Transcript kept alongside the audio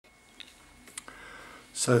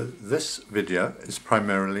So this video is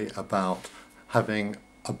primarily about having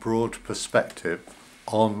a broad perspective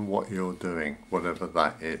on what you're doing, whatever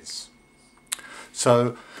that is.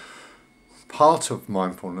 So part of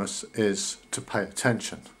mindfulness is to pay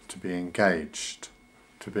attention, to be engaged,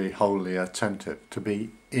 to be wholly attentive, to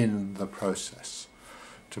be in the process,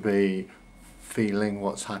 to be feeling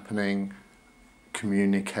what's happening,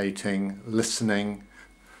 communicating, listening,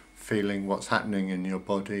 feeling what's happening in your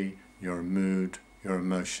body, your mood, your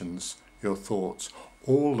emotions, your thoughts,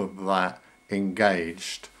 all of that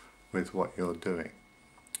engaged with what you're doing.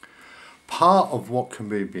 Part of what can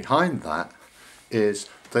be behind that is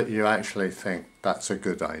that you actually think that's a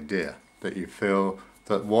good idea, that you feel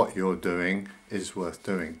that what you're doing is worth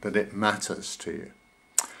doing, that it matters to you.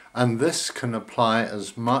 And this can apply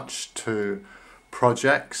as much to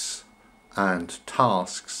projects and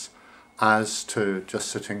tasks as to just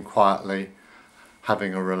sitting quietly,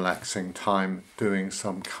 having a relaxing time, doing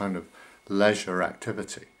some kind of leisure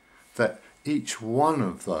activity. That each one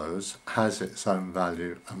of those has its own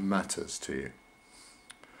value and matters to you.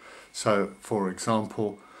 So, for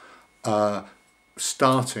example,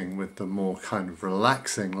 starting with the more kind of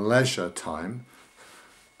relaxing leisure time,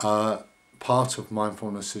 part of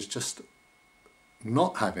mindfulness is just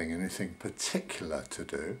not having anything particular to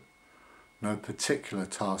do, no particular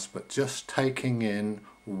task, but just taking in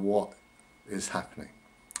what is happening,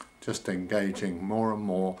 just engaging more and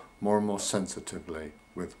more sensitively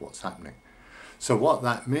with what's happening. So what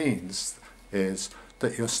that means is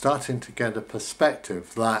that you're starting to get a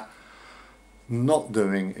perspective that not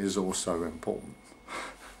doing is also important,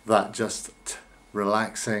 that just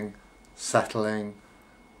relaxing, settling,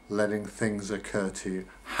 letting things occur to you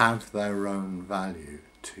have their own value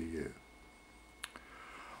to you.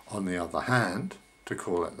 On the other hand, to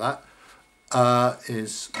call it that,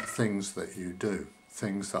 is things that you do,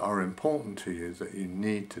 things that are important to you that you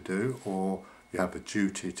need to do or you have a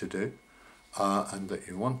duty to do and that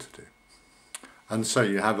you want to do. And so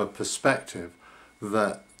you have a perspective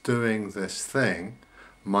that doing this thing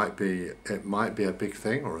might be a big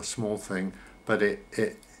thing or a small thing, but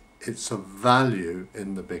it's of value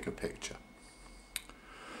in the bigger picture.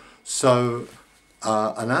 So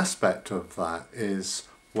an aspect of that is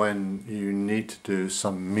when you need to do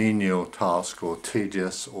some menial task or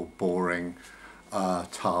tedious or boring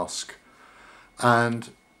task,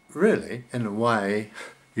 and really, in a way,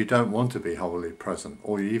 you don't want to be wholly present,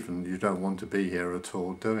 or even you don't want to be here at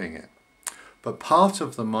all doing it. But part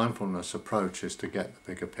of the mindfulness approach is to get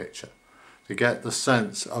the bigger picture, to get the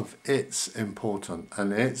sense of its importance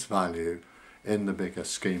and its value in the bigger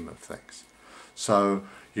scheme of things. So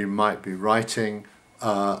you might be writing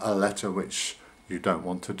a letter which you don't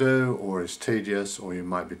want to do or is tedious, or you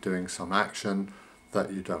might be doing some action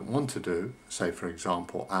that you don't want to do, say for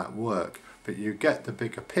example at work, but you get the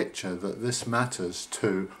bigger picture that this matters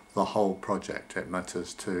to the whole project. It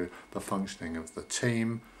matters to the functioning of the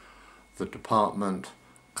team, the department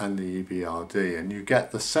and the EBRD, and you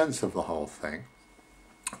get the sense of the whole thing,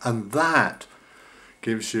 and that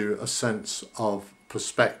gives you a sense of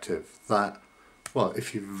perspective that, well,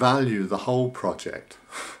 if you value the whole project,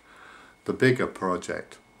 the bigger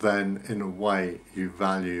project, then in a way you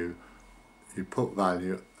put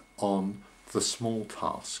value on the small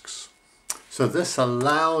tasks. So this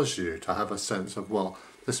allows you to have a sense of, well,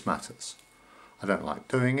 this matters. I don't like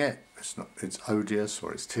doing it, it's odious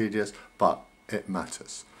or it's tedious, but it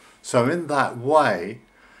matters. So in that way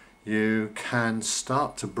you can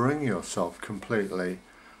start to bring yourself completely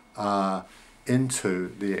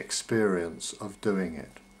into the experience of doing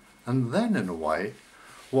it. And then in a way,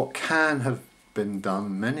 what can have been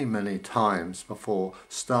done many times before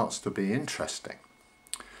starts to be interesting.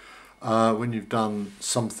 When you've done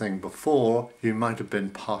something before, you might have been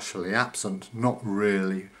partially absent, not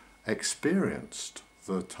really experienced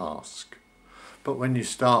the task. But when you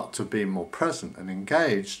start to be more present and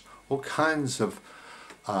engaged, all kinds of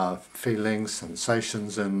feelings,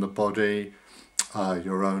 sensations in the body,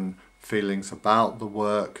 your own feelings about the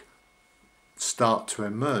work, start to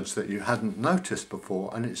emerge that you hadn't noticed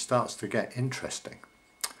before, and it starts to get interesting.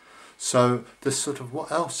 So this sort of,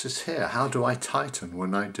 what else is here? How do I tighten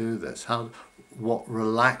when I do this? What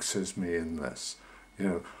relaxes me in this?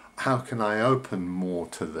 How can I open more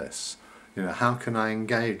to this? How can I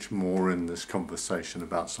engage more in this conversation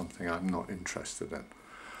about something I'm not interested in?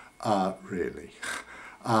 Really.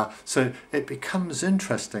 So it becomes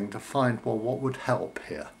interesting to find, well, what would help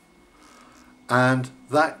here? And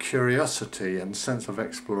that curiosity and sense of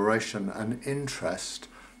exploration and interest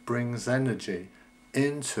brings energy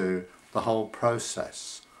into the whole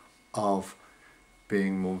process of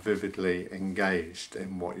being more vividly engaged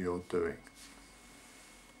in what you're doing.